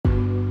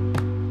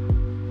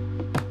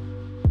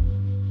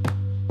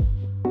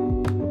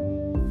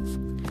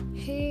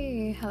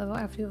Hello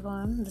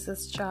everyone, this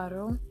is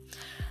Charu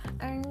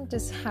and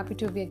just happy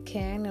to be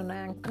again on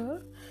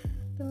Anchor.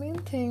 The main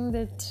thing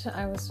that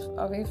I was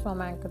away from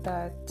Anchor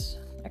that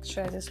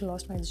actually I just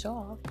lost my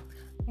job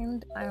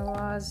and I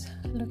was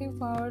looking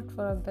forward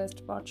for a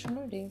best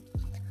opportunity.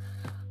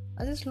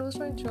 I just lost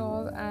my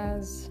job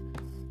as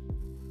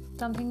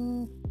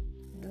something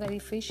very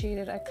fishy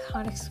that I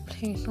can't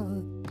explain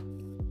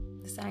on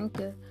this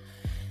Anchor.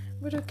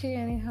 But okay,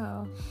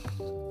 anyhow,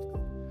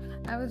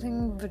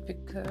 everything would be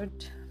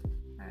good.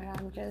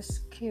 I'm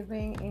just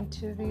giving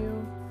interview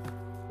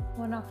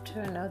one after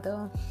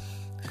another.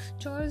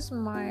 Towards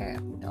my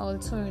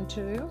also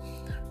interview,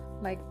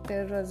 like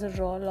there was a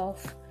role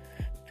of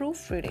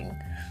proofreading.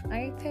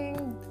 I think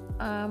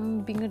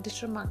being a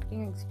digital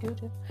marketing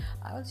executive,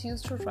 I was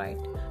used to write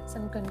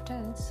some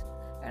contents,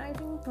 and I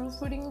think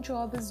proofreading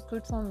job is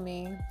good for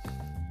me.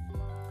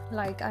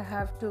 Like I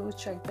have to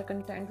check the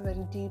content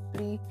very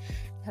deeply,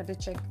 have to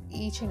check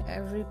each and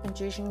every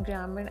punctuation,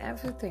 grammar and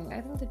everything.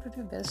 I think that would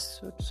be best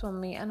suits for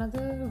me.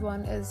 Another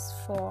one is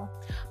for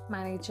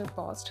manager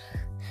post.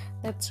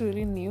 That's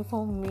really new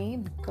for me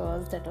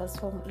because that was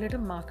for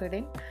little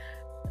marketing,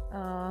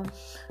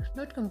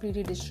 not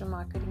completely digital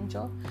marketing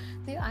job.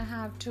 There I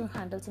have to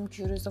handle some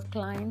queries of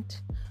client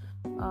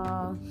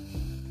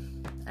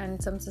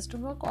and some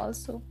system work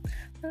also.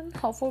 And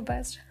hope for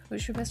best,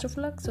 wish you best of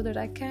luck so that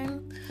I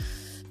can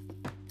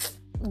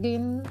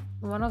gain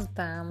one of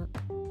them,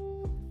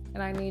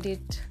 and I need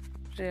it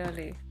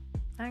really.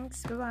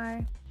 Thanks, bye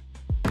bye.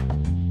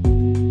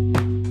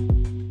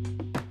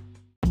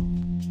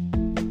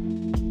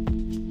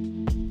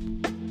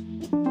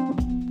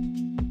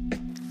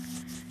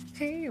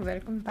 Hey,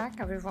 welcome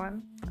back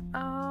everyone.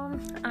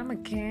 I'm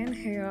again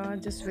here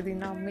just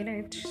within a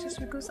minute, just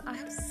because I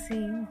have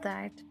seen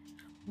that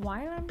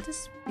while I'm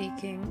just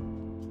speaking,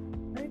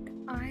 like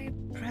I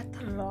breath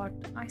a lot,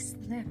 I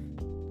sniff,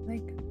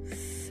 like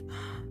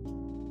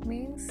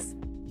means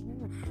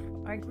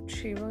I could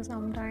shiver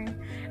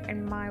sometime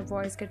and my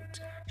voice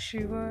get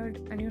shivered,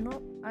 and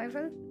I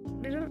felt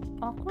little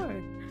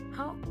awkward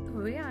how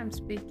the way I'm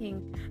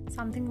speaking,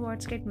 something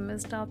words get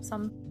messed up,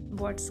 some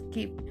words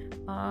keep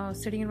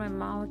sitting in my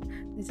mouth.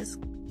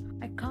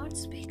 I can't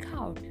speak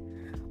out.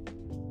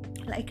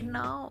 Like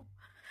now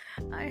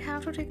I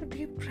have to take a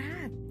deep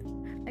breath.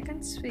 I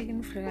can speak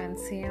in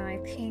fluency, and I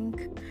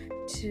think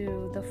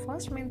the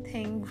first main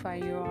thing while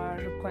you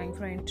are going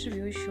for an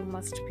interview, you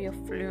must be a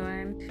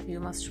fluent, you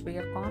must be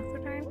a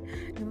confident,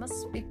 you must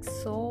speak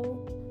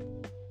so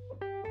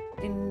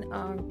in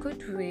a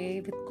good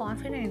way with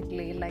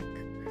confidently, like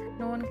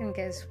no one can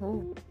guess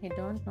who he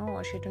don't know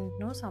or she don't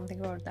know something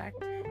about that.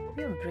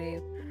 Be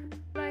brave.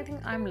 But I think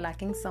I'm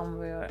lacking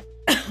somewhere.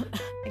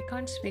 I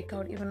can't speak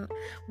out even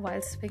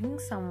while speaking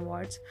some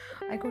words.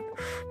 I could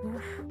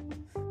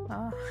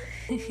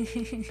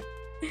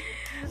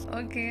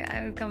Okay,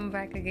 I will come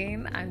back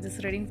again. I'm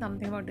just reading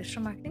something about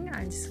digital marketing.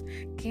 I just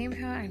came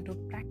here and to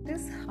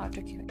practice how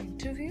to give an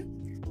interview.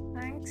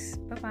 Thanks.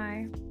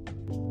 Bye-bye.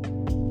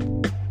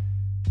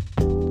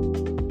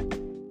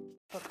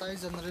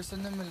 27 generation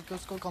ने मिलकर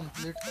उसको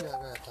complete किया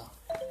गया था।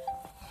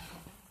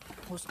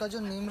 उसका जो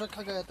name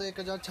रखा गया था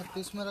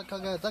 1036 में रखा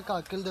गया था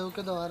काकिल देव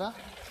के द्वारा,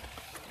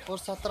 और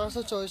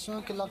 1724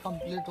 में किला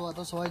कंप्लीट हुआ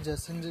था सवाई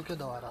जयसिंह जी के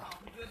द्वारा।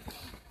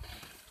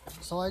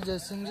 सवाई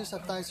जयसिंह जी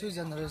 27वीं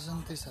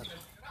जनरेशन थी सर।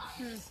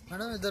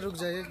 मैडम इधर रुक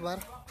जाइए एक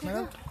बार।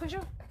 मैडम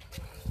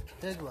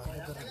एक बार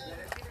इधर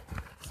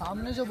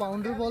सामने जो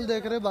बाउंड्री वॉल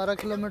देख रहे हैं 12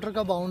 किलोमीटर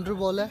का बाउंड्री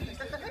वॉल है,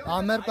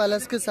 आमेर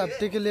पैलेस की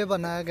सेफ्टी के लिए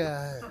बनाया गया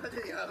है।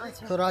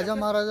 तो राजा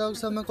महाराजाओं के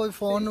समय कोई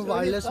फ़ोन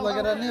वायरलेस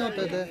वगैरह नहीं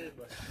होते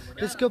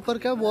थे। इसके ऊपर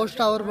क्या वॉच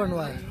टावर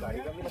बनवा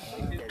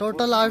है,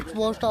 टोटल 8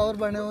 वॉच टावर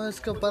बने हुए हैं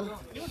इसके ऊपर।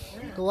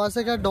 तो वहाँ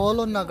से क्या ढोल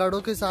और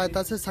नगाड़ों की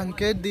सहायता से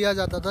संकेत दिया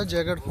जाता था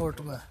जयगढ़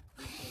फोर्ट में।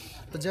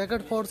 तो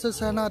जयगढ़ फोर्ट से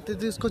सेना आती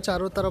थी, इसको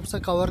चारों तरफ से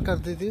कवर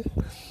करती थी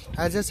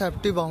as a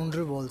safety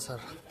boundary wall sir.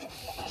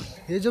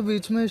 ये जो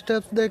बीच में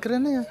स्टेप्स देख रहे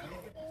हैं ना,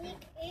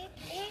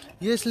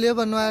 ये इसलिए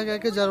बनवाया गया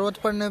कि ज़रूरत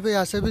पड़ने पे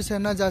यहाँ से भी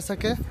सेना जा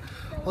सके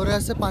और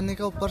ऐसे पानी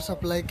का ऊपर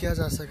सप्लाई किया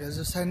जा सके,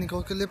 जो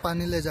सैनिकों के लिए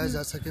पानी ले जाया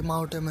जा सके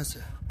माउंटे में से।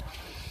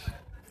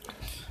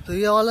 तो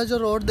ये वाला जो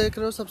रोड देख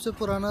रहे हो सबसे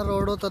पुराना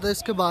रोड होता था,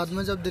 इसके बाद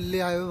में जब दिल्ली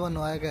हाईवे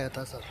बनवाया गया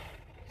था सर।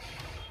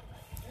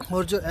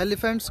 और जो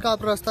एलिफेंट्स का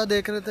आप रास्ता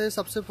देख रहे थे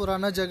सबसे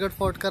पुराना जयगढ़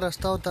फोर्ट का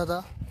रास्ता होता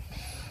था।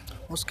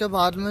 उसके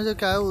बाद में जो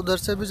क्या है उधर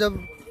से भी जब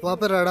वहाँ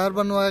पे रडार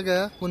बनवाया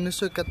गया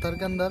 1971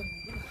 के अंदर,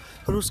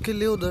 और उसके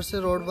लिए उधर से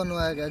रोड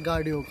बनवाया गया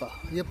गाड़ियों का।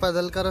 ये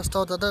पैदल का रास्ता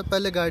होता था,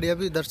 पहले गाड़ियाँ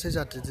भी इधर से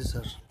जाती थी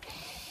सर।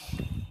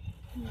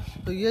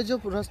 तो ये जो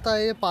रास्ता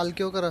है ये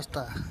पालकियों का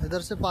रास्ता है।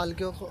 इधर से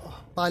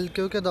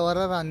पालकियों के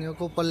द्वारा रानियों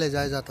को ऊपर ले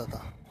जाया जाता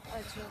था,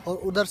 और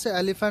उधर से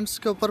एलिफेंट्स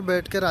के ऊपर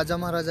बैठ के राजा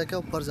महाराजा के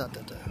ऊपर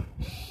जाते थे।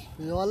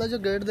 ये वाला जो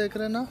गेट देख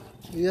रहे हैं ना,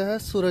 ये है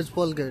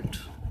सूरजपोल गेट।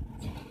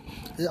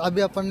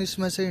 अभी अपन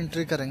इसमें से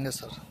एंट्री करेंगे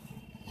सर।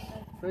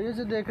 तो ये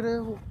जो देख रहे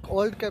हैं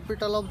ओल्ड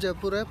कैपिटल ऑफ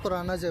जयपुर है,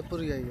 पुराना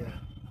जयपुर यही है।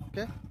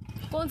 ओके।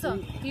 कौन सा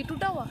ये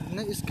टूटा हुआ?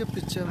 नहीं, इसके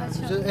पीछे में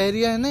जो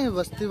एरिया है ना, ये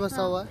बस्ती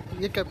बसा हुआ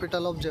है, ये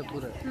कैपिटल ऑफ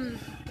जयपुर है।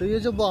 तो ये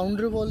जो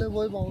बाउंड्री वॉल है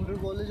वही बाउंड्री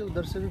वॉल है जो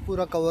उधर से भी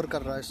पूरा कवर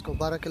कर रहा है इसको।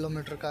 12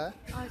 किलोमीटर का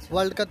है।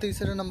 वर्ल्ड का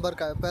तीसरे नंबर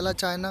का है। पहला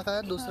चाइना का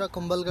है, दूसरा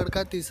कुंभलगढ़ का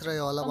है, तीसरा ये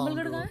वाला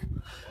बाउंड्री वॉल।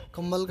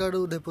 कुंभलगढ़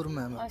उदयपुर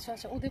में है।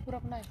 अच्छा, उदयपुर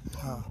अपना है।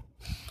 हाँ,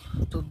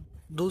 तो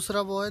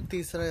दूसरा वो है,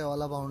 तीसरा ये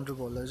वाला बाउंड्री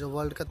वॉल है जो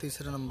वर्ल्ड का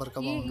तीसरे नंबर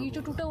का बाउंड्री। ये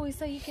जो टूटा हुआ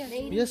हिस्सा ये क्या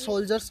है? ये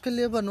सोल्जर्स के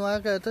लिए बनवाया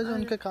गया था, जो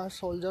उनके कास्ट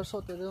सोल्जर्स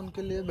होते थे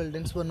उनके लिए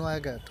बिल्डिंग्स बनवाया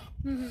गया था।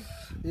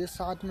 ये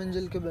 7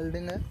 मंजिल की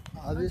बिल्डिंग है।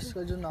 अभी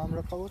इसका जो नाम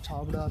रखा वो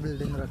छाबड़ा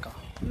बिल्डिंग रखा।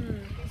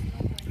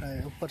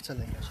 ऊपर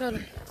चलेंगे, चलो।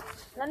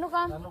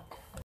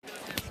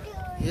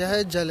 यह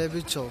है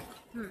जलेबी चौक।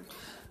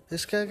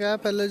 इसका क्या है,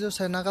 पहले जो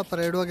सेना का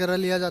परेड वगैरह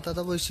लिया जाता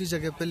था वो इसी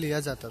जगह पे लिया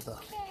जाता था।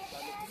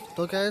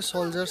 तो क्या है,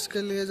 सोल्जर्स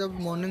के लिए जब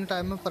मॉर्निंग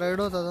टाइम में परेड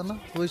होता था ना,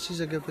 वो इसी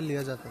जगह पे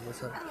लिया जाता था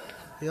सर।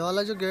 ये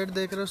वाला जो गेट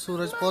देख रहे हो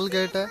सूरजपोल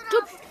गेट है।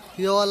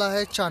 ये वाला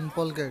है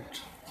चांदपोल गेट।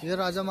 ये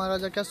राजा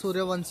महाराजा क्या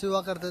सूर्यवंशी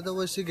हुआ करते थे,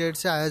 वो इसी गेट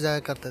से आया जाया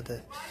करते थे,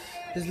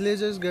 इसलिए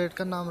जो इस गेट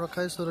का नाम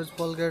रखा है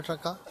सूरजपोल गेट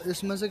रखा।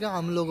 इसमें से क्या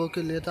आम लोगों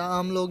के लिए था,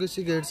 आम लोग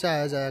इसी गेट से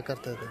आया जाया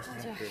करते थे।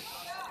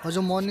 और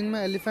जो मॉर्निंग में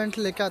एलिफेंट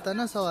लेके आता है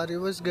ना सवारी,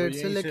 वो इस गेट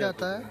से लेके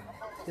आता है,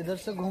 इधर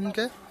से घूम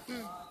के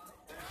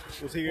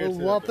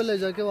वहाँ पे ले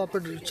जाके वहाँ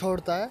पे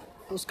छोड़ता है।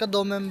 उसका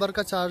 2 मेंबर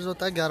का चार्ज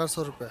होता है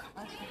 1100 रुपये।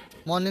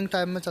 मॉर्निंग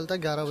टाइम में चलता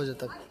है 11 बजे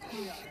तक।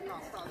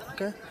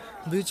 ओके,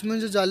 बीच में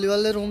जो जाली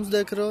वाले रूम्स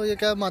देख रहे हो, ये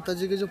क्या माता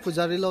जी के जो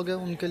पुजारी लोग हैं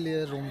उनके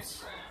लिए रूम्स।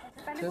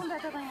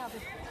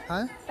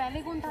 हाँ,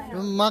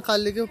 माँ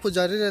काली के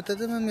पुजारी रहते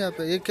थे मैम यहाँ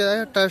पे। ये क्या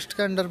है, ट्रस्ट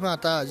के अंडर में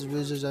आता है आज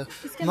भी, जो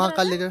माँ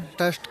काली के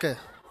ट्रस्ट के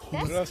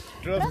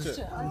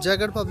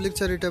जयगढ़ पब्लिक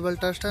चैरिटेबल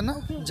ट्रस्ट है ना,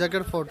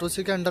 जयगढ़ फोर्ट,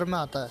 उसी के अंडर में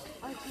आता है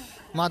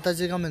माता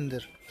जी का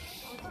मंदिर।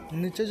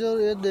 नीचे जो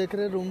ये देख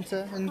रहे रूम्स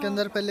है, इनके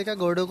अंदर पहले क्या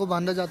घोड़ों को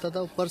बांधा जाता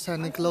था, ऊपर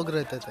सैनिक लोग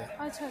रहते थे।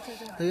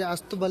 तो ये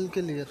अस्तबल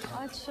के लिए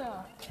था।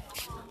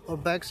 और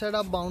बैक साइड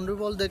आप बाउंड्री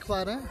वॉल देख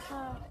पा रहे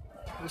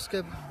हैं,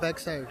 उसके बैक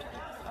साइड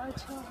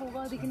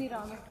होगा, दिख नहीं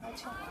रहा है।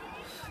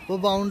 वो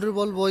बाउंड्री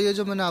वॉल वही है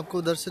जो मैंने आपको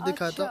उधर से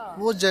दिखाया था,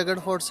 वो जयगढ़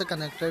फोर्ट से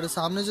कनेक्टेड है।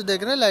 सामने जो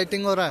देख रहे हैं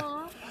लाइटिंग हो रहा है,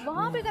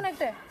 वहाँ पे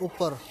कनेक्ट है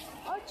ऊपर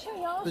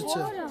पीछे,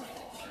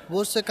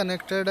 वो उससे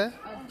कनेक्टेड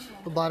है।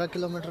 तो 12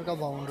 किलोमीटर का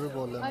बाउंड्री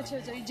वॉल है। अच्छा,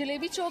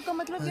 जलेबी चौक का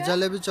मतलब क्या?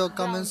 जलेबी चौक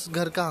का मीन्स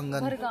घर का आंगन।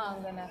 घर का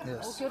आंगन है।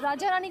 ओके,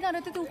 राजा रानी कहाँ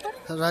रहते थे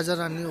ऊपर? राजा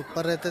रानी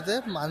ऊपर रहते थे,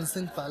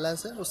 मानसिंह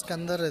पैलेस है उसके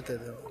अंदर रहते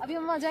थे। अभी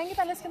हम वहाँ जाएंगे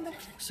पैलेस के अंदर।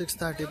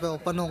 6:30 पे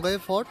ओपन हो गए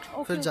फोर्ट,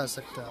 फिर जा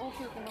सकते हैं।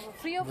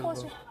 Free of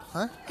cost?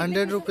 हाँ,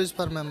 100 रुपीज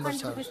पर मेंबर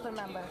सर।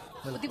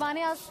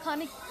 दीवाने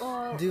खाने,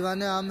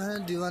 दीवाने आम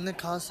है, दीवाने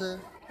खास है।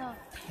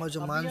 और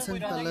जो मानसिंह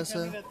पैलेस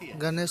है,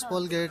 गणेश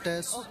पोल गेट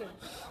है।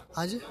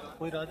 हाँ जी,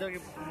 कोई राजा के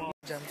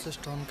जेम्स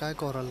स्टोन का है,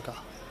 कोरल का।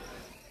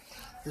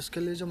 इसके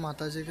लिए जो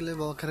माता जी के लिए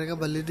बकरे का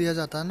बलि दिया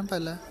जाता है ना,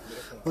 पहले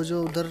वो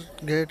जो उधर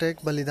गेट है एक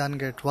बलिदान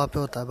गेट, वहाँ पे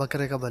होता है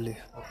बकरे का बलि।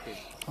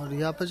 और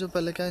यहाँ पे जो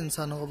पहले क्या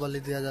इंसानों को बलि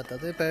दिया जाता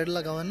था, ये पेड़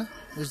लगा हुआ है ना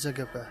इस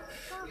जगह पे,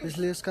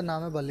 इसलिए इसका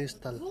नाम है बलि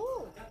स्थल।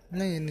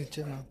 नहीं, ये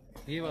नीचे में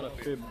ये वाला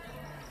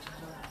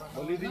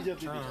बलि दी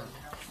जाती है।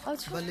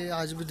 बलि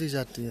आज भी दी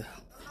जाती है,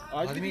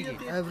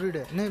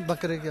 एवरीडे नहीं,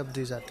 बकरे की अब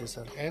दी जाती है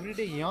सर।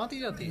 एवरीडे यहाँ दी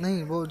जाती है?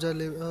 नहीं, वो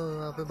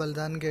वहाँ पे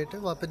बलिदान गेट है,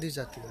 वहाँ पे दी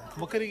जाती है।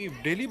 बकरे की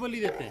डेली बलि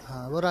देते हैं?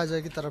 हाँ, वो राजा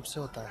की तरफ से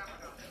होता है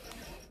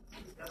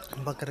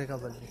बकरे का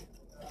बलि।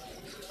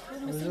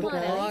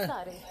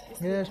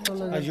 ये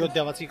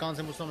अयोध्यावासी कहाँ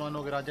से मुसलमान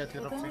हो गए राजा की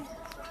तरफ से?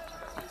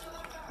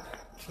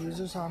 ये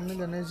जो सामने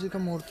गणेश जी का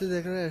मूर्ति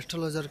देख रहे हैं,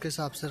 एस्ट्रोलॉजर के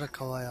हिसाब से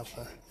रखा हुआ है यहाँ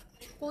पे।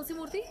 कौन सी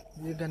मूर्ति?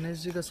 ये गणेश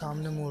जी का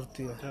सामने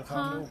मूर्ति है।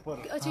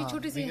 अच्छा,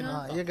 छोटी सी।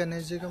 हाँ, ये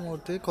गणेश जी का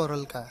मूर्ति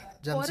कोरल का है,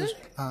 जैसे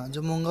हाँ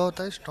जो मूंगा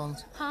होता है स्टोन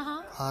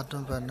हाथ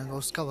में पहनने का,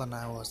 उसका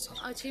बनाया हुआ सर।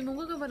 अच्छा, ये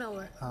मूंगा का बना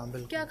हुआ है? हाँ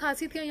बिल्कुल। क्या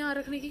खासियत क्या यहाँ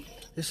रखने की?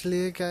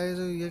 इसलिए क्या है,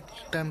 जो ये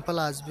टेम्पल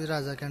आज भी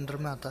राजा के अंडर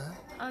में आता है।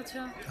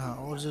 अच्छा। हाँ,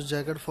 और जो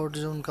जयगढ़ फोर्ट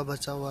जो उनका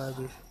बचा हुआ है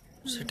अभी,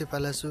 सिटी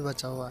पैलेस भी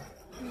बचा हुआ है,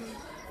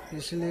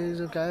 इसलिए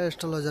जो क्या है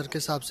एस्ट्रोलॉजर के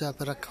हिसाब से यहाँ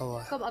पे रखा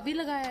हुआ है। कब अभी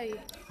लगाया ये?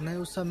 नहीं,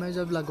 उस समय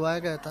जब लगवाया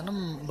गया था ना,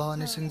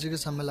 भवानी सिंह जी के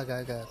समय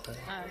लगाया गया था।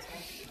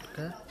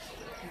 ओके,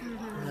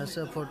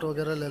 ऐसे फोटो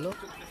वगैरह ले लो।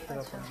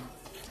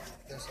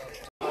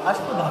 आज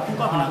तो धातु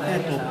का बनाते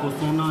हैं तोप को,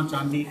 सोना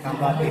चांदी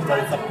तांबा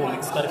पीतल सबको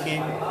मिक्स करके,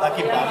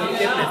 ताकि बारूद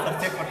के प्रेशर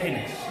से फटे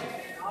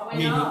नहीं।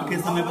 ये युद्ध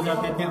के समय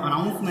बजाते थे,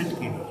 अनाउंसमेंट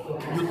के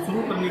युद्ध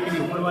शुरू करने के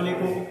लिए ऊपर वाले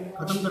को,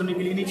 खत्म करने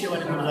के लिए नीचे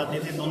वाले को बजाते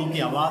थे। दोनों की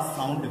आवाज़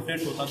साउंड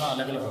डिफरेंट होता था,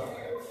 अलग अलग होता था।